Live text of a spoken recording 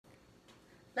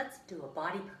Let's do a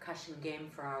body percussion game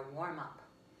for our warm-up.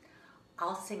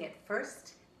 I'll sing it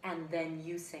first and then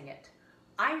you sing it.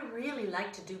 I really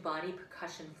like to do body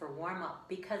percussion for warm-up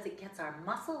because it gets our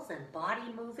muscles and body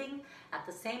moving at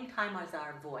the same time as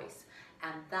our voice,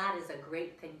 and that is a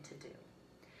great thing to do.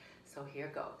 So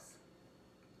here goes.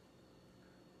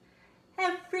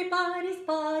 Everybody's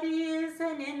body is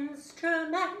an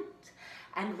instrument,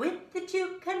 and with it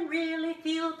you can really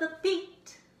feel the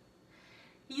beat.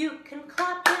 You can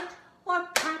clap it or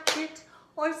pat it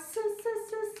or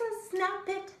snap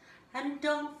it, and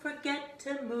don't forget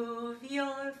to move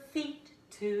your feet.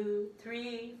 2,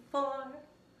 3, 4.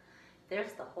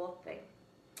 There's the whole thing.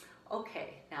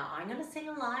 Okay, now I'm going to sing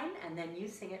a line and then you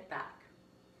sing it back.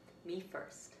 Me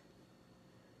first.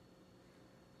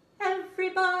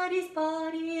 Everybody's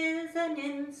body is an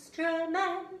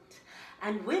instrument,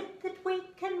 and with it we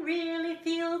can really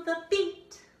feel the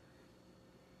beat.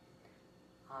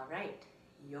 All right,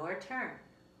 your turn.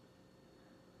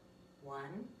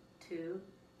 1, 2,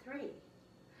 3.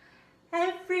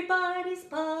 Everybody's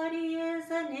body is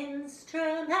an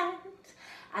instrument,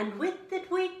 and with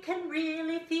it we can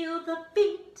really feel the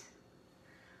beat.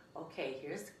 Okay,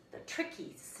 here's the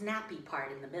tricky, snappy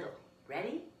part in the middle.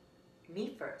 Ready?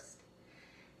 Me first.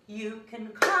 You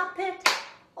can clap it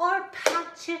or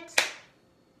patch it.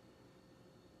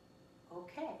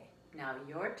 Okay, now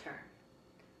your turn.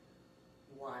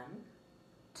 1,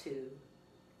 2,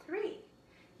 3.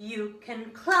 You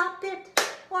can clap it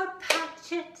or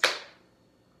patch it.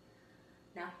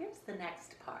 Now here's the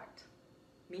next part.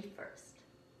 Me first.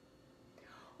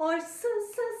 Or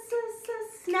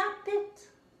snap it.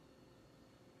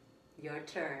 Your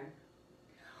turn.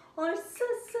 Or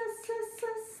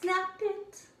snap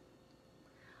it.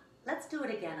 Let's do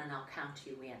it again and I'll count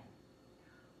you in.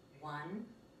 1,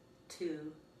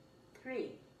 2,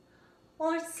 3.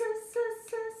 Or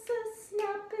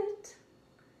snap it.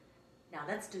 Now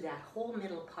let's do that whole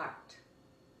middle part.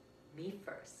 Me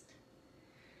first.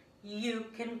 You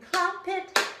can clap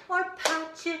it or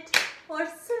patch it or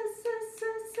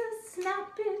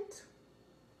snap it.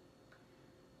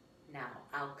 Now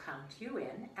I'll count you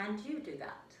in and you do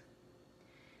that.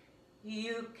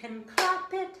 You can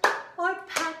clap it or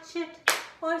patch it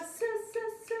or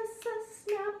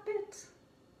snap it.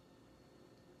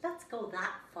 Let's go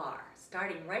that far,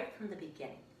 starting right from the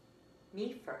beginning.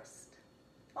 Me first.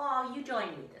 Oh, you join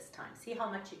me this time. See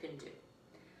how much you can do.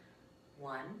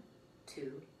 1,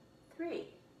 2, 3.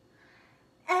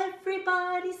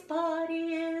 Everybody's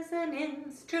body is an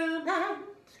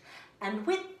instrument, and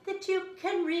with it you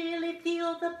can really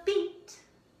feel the beat.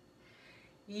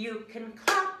 You can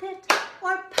clap it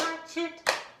or patch it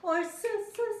or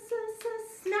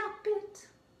snap it.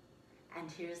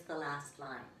 And here's the last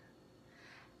line.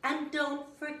 And don't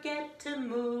forget to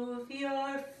move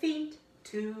your feet.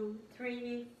 2,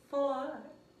 3, 4.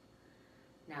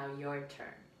 Now your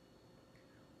turn.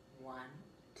 1,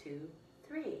 2,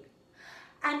 3.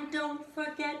 And don't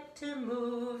forget to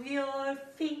move your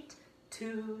feet.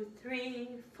 2,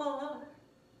 3, 4. All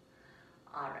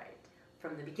right,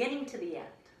 from the beginning to the end.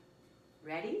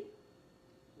 Ready?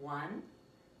 1,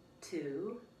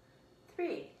 2,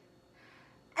 3.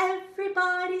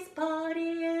 Everybody's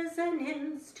body is an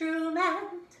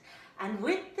instrument, and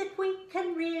with it we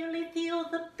can really feel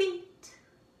the beat.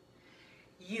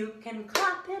 You can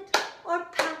clap it or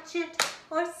patch it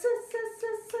or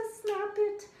snap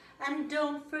it, and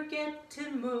don't forget to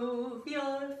move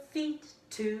your feet.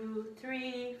 2,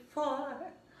 3,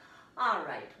 4. All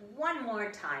right, one more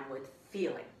time with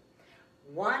feeling.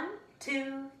 1,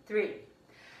 2, 3.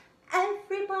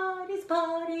 Everybody's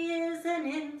body is an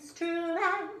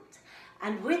instrument,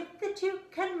 and with it you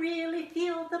can really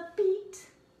feel the beat.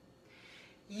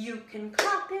 You can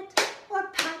clap it or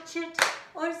patch it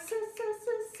or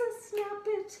snap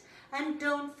it, and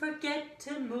don't forget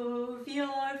to move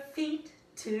your feet.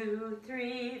 2,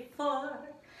 3, 4.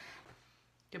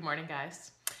 Good morning,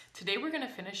 guys. Today we're going to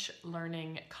finish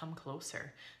learning Come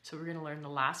Closer. So we're going to learn the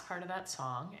last part of that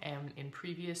song, and in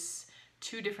previous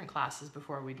 2 different classes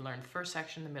before we'd learned the first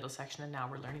section, the middle section, and now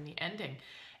we're learning the ending.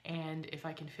 And if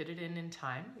I can fit it in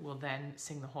time, we'll then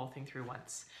sing the whole thing through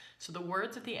once. So the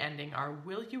words at the ending are,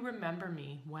 will you remember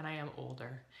me when I am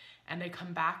older, and I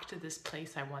come back to this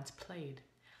place I once played?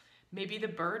 Maybe the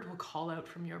bird will call out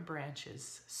from your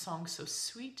branches, song so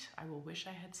sweet I will wish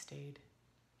I had stayed.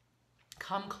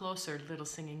 Come closer, little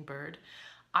singing bird,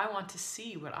 I want to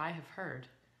see what I have heard.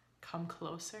 Come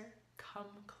closer,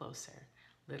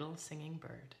 little singing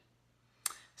bird.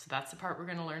 So that's the part we're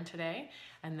going to learn today,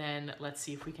 and then let's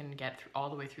see if we can get all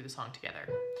the way through the song together.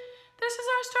 This is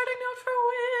our starting note for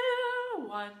will.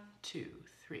 1, 2,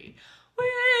 3. Will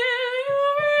you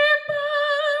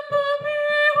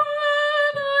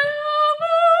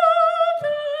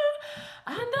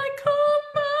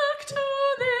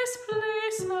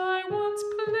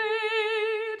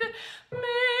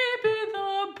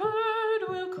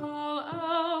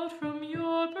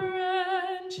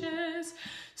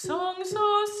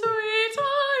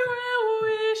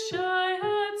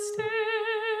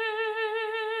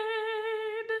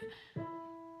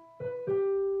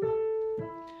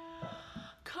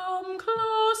Come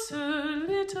closer,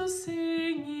 little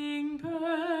singing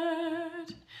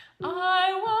bird.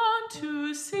 I want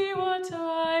to see what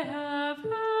I have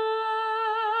heard.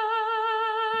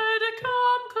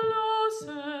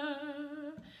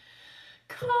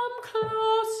 Come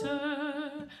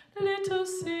closer, little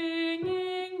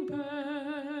singing bird.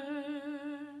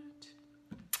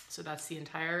 So that's the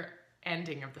entire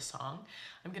ending of the song.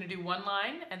 I'm going to do one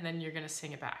line and then you're going to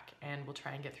sing it back, and we'll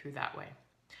try and get through that way.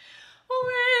 Will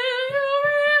you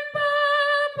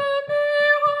remember me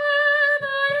when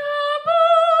I am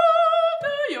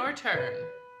older? Your turn.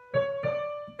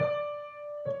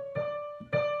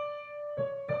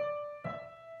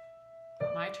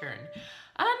 My turn.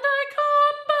 And I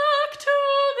come back to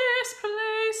this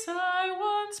place I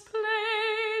once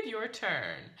played. Your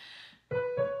turn.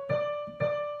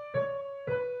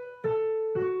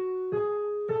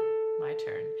 My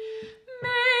turn.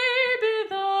 Maybe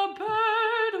the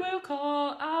bird will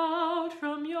call out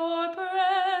from your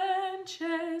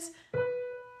branches.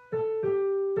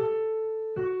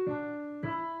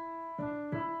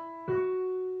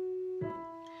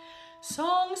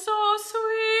 Song so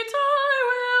sweet, I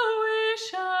will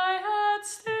wish I had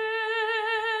stayed.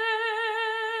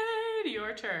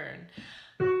 Your turn.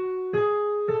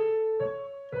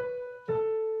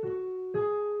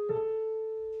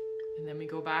 And then we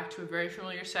go back to a very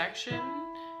familiar section.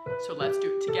 So let's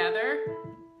do it together.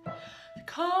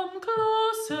 Come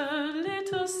closer,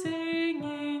 little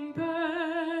singing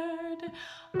bird.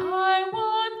 I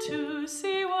want to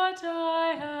see what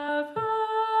I have heard.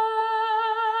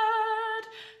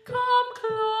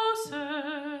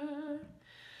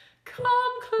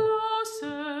 Come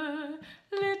closer,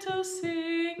 little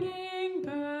singing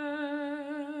bird.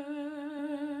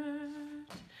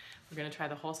 We're going to try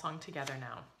the whole song together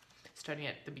now. Starting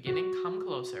at the beginning, come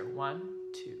closer. 1,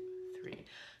 2, 3.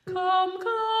 Come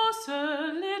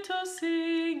closer, little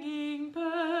singing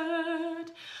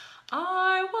bird.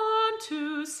 I want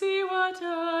to see what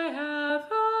I have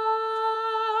heard.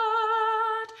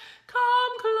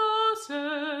 Come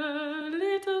closer,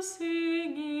 little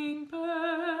singing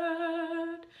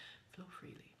bird. Flow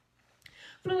freely.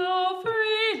 Flow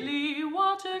freely,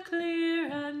 water clear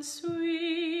and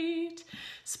sweet,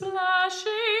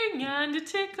 splashing and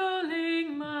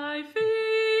tickling my feet.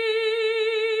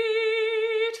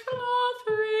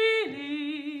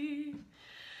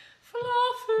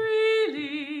 Flow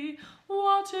freely,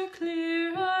 water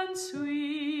clear and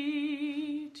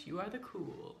sweet. You are the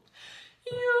cool.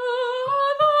 You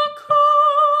are the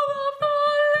cool of the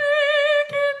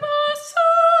lake in the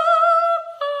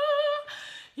summer.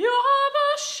 You are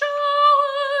the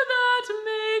shower that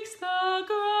makes the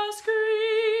grass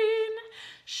green.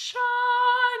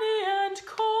 Shiny and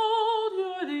cold,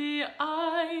 you're the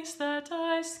ice that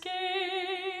I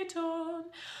skate on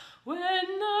when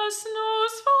the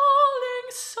snow's falling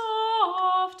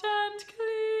soft and clean.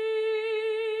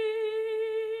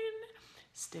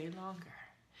 Stay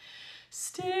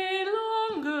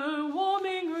longer,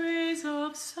 warming rays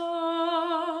of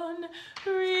sun.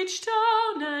 Reach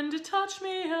down and touch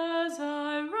me as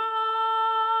I run.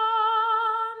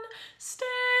 Stay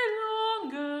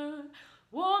longer,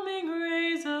 warming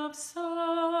rays of sun.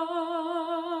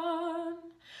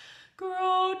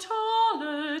 Grow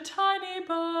taller, tiny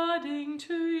budding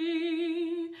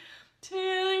tree,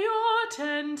 till you're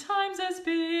 10 times as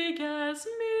big as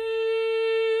me.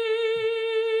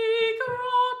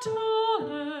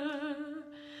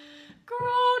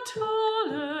 Grow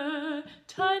taller,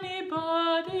 tiny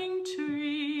budding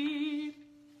tree.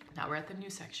 Now we're at the new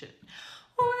section.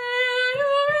 Will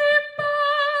you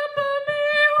remember me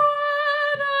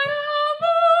when I am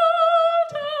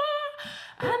older,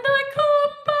 and I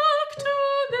come back to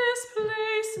this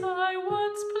place I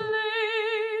once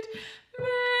played?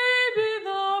 Maybe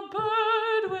the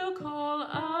bird will call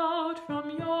out from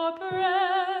your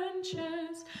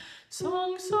branches.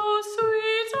 Song so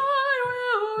sweet, I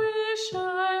will wish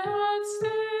I had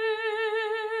stayed.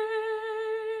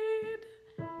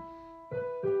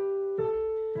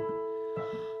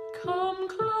 Come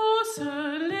closer,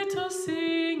 little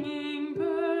singing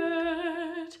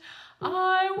bird.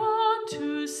 I want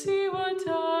to see what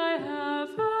I have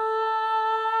heard.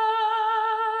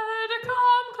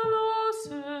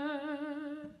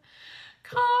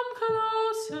 Come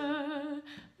closer,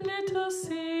 little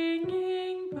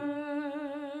singing bird.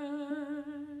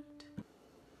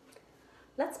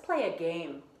 Let's play a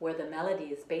game where the melody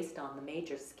is based on the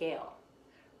major scale.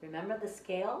 Remember the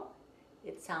scale?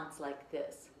 It sounds like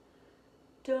this.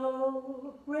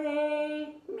 Do,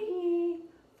 re, mi,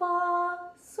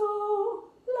 fa, sol,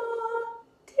 la,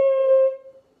 ti,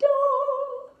 do.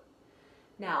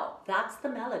 Now, that's the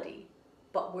melody,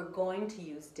 but we're going to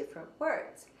use different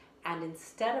words. And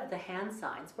instead of the hand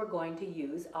signs, we're going to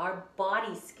use our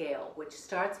body scale, which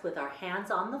starts with our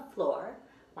hands on the floor,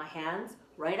 my hands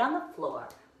right on the floor,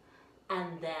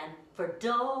 and then for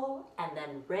do, and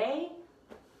then re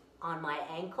on my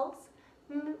ankles,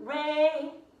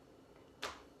 re,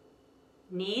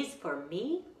 knees for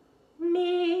me,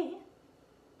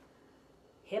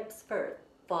 hips for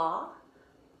fa,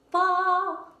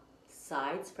 fa,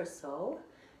 sides for so,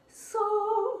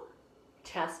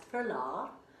 chest for la,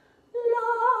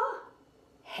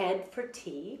 head for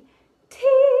T,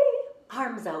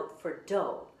 arms out for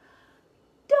do.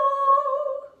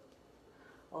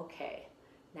 Okay,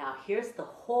 now here's the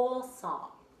whole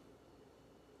song.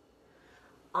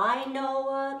 I know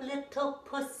a little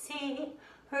pussy,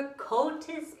 her coat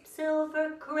is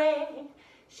silver gray.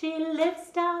 She lives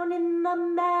down in the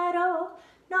meadow,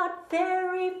 not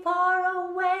very far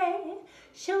away.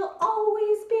 She'll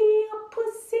always be a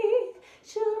pussy,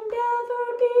 she'll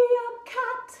never be a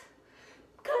cat,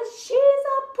 'cause she's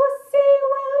a pussy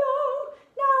willow.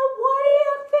 Now what do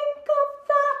you think of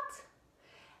that?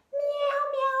 Meow,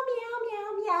 meow, meow,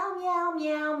 meow, meow, meow,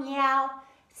 meow, meow.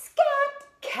 Scat,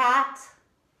 cat.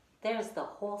 There's the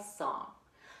whole song.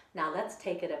 Now let's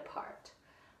take it apart.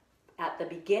 At the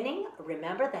beginning,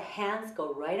 remember the hands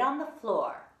go right on the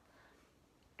floor.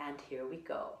 And here we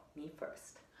go, me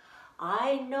first.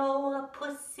 I know a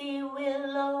pussy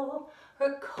willow,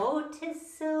 her coat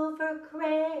is silver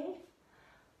gray.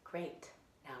 Great,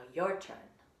 now your turn.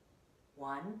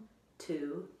 1,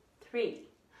 2, 3.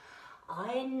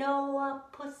 I know a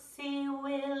pussy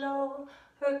willow,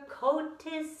 her coat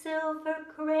is silver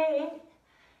gray.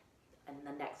 And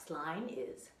the next line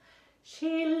is,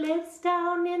 she lives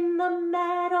down in the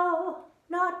meadow,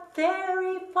 not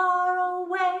very far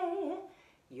away.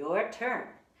 Your turn.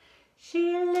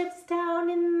 She lives down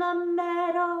in the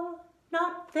meadow,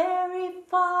 not very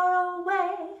far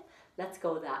away. Let's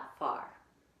go that far.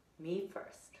 Me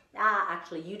first.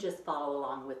 Actually, you just follow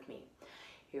along with me.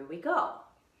 Here we go.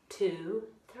 2,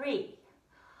 3.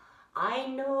 I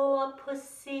know a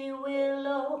pussy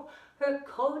willow, her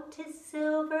coat is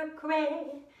silver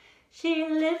gray. She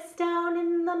lives down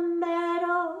in the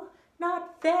meadow,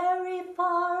 not very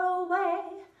far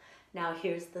away. Now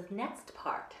here's the next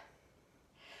part.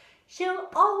 She'll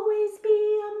always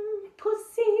be a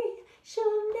pussy,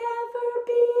 she'll never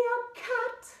be a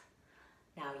cat.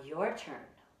 Now your turn.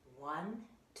 1,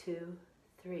 2,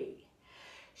 3.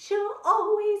 She'll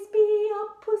always be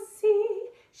a pussy,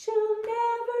 she'll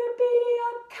never be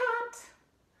a cat.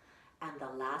 And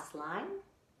the last line.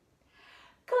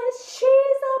 'Cause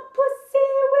she's a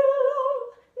pussy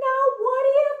willow. Now what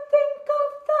do you think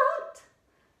of that?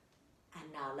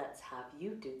 And now let's have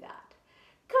you do that.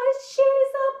 'Cause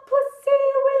she's a pussy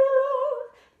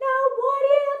willow. Now what do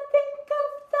you think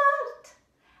of that?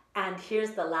 And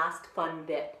here's the last fun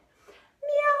bit.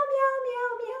 Meow, meow, meow,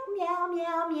 meow, meow,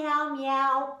 meow, meow,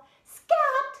 meow.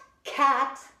 Scat,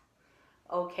 cat.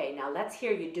 Okay, now let's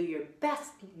hear you do your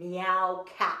best meow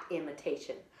cat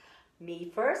imitation. Me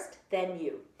first, then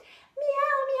you.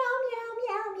 Meow, meow, meow,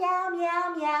 meow, meow,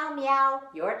 meow, meow, meow.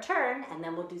 Your turn, and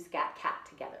then we'll do scat cat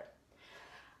together.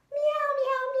 Meow,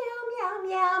 meow, meow, meow,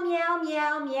 meow, meow,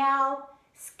 meow, meow.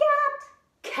 Scat,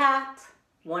 cat.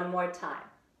 One more time.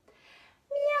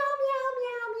 Meow, meow,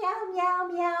 meow, meow, meow,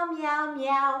 meow, meow,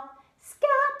 meow.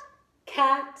 Scat,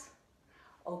 cat.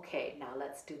 Okay, now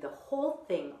let's do the whole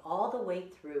thing all the way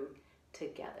through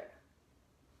together.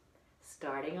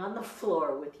 Starting on the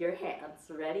floor with your hands.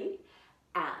 Ready?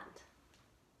 And.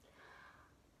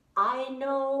 I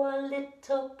know a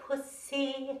little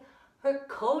pussy, her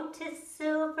coat is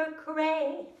silver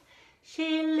gray.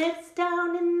 She lives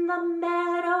down in the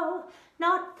meadow,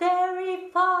 not very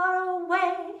far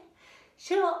away.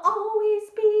 She'll always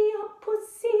be a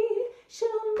pussy,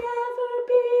 she'll never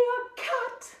be a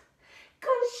cat.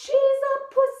 'Cause she's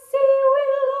a pussy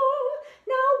willow.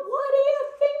 Now what do you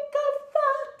think of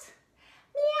that?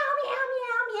 Meow, meow,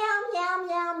 meow, meow, meow,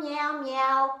 meow, meow,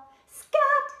 meow.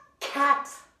 Scat,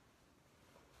 cat.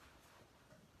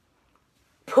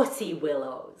 Pussy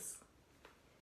willows.